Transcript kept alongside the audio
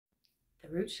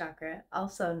root chakra,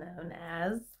 also known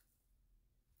as,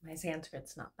 my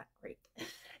Sanskrit's not that great,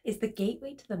 is the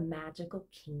gateway to the magical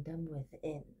kingdom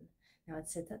within. Now it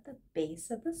sits at the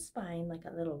base of the spine like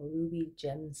a little ruby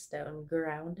gemstone,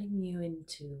 grounding you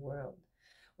into the world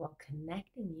while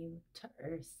connecting you to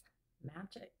Earth's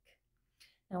magic.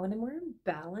 Now, when we're in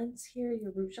balance here,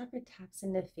 your root chakra taps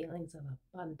into feelings of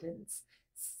abundance,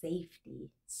 safety,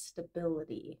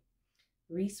 stability.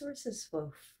 Resources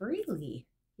flow freely.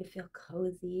 You feel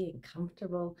cozy and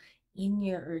comfortable in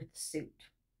your earth suit,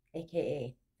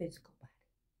 aka physical body.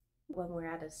 When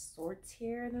we're out of sorts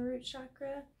here in the root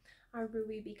chakra, our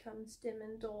ruby becomes dim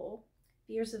and dull.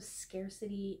 Fears of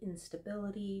scarcity,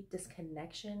 instability,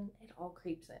 disconnection, it all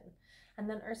creeps in. And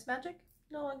then Earth's magic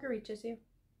no longer reaches you.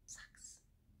 Sucks.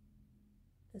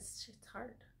 This shit's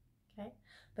hard, okay?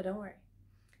 But don't worry.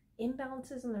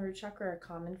 Imbalances in the root chakra are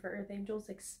common for earth angels,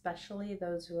 especially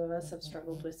those who of us have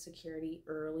struggled with security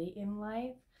early in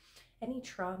life. Any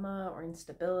trauma or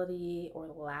instability or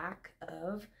lack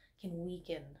of can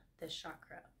weaken this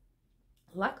chakra.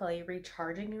 Luckily,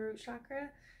 recharging your root chakra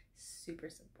is super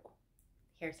simple.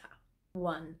 Here's how.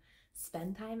 1.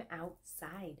 Spend time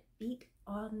outside, feet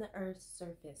on the earth's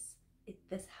surface.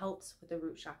 This helps with the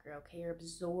root chakra, okay? You're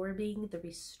absorbing the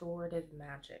restorative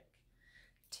magic.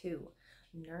 2.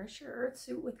 Nourish your earth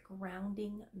suit with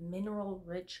grounding,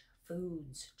 mineral-rich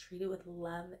foods. Treat it with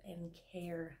love and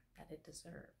care that it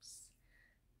deserves.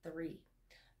 3.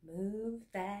 Move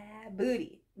that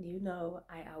booty. You know,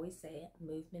 I always say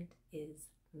movement is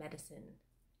medicine.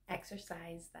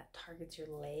 Exercise that targets your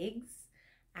legs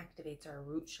activates our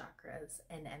root chakras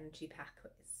and energy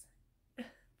pathways.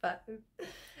 But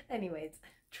anyways,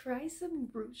 try some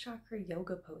root chakra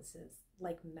yoga poses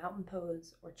like mountain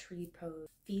pose or tree pose.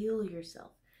 Feel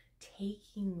yourself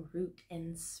taking root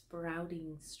and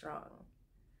sprouting strong.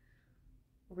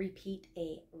 Repeat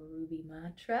a ruby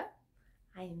mantra.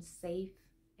 I am safe,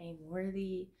 I am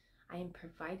worthy, I am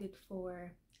provided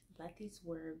for. Let these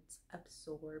words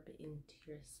absorb into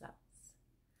your cells.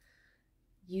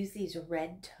 Use these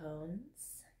red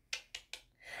tones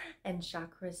and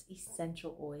chakras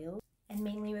essential oils, and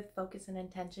mainly with focus and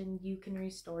intention, you can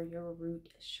restore your root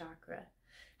chakra.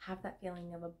 Have that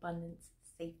feeling of abundance,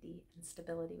 safety, and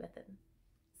stability within.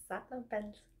 Satnam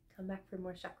friends, come back for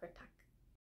more chakra talk.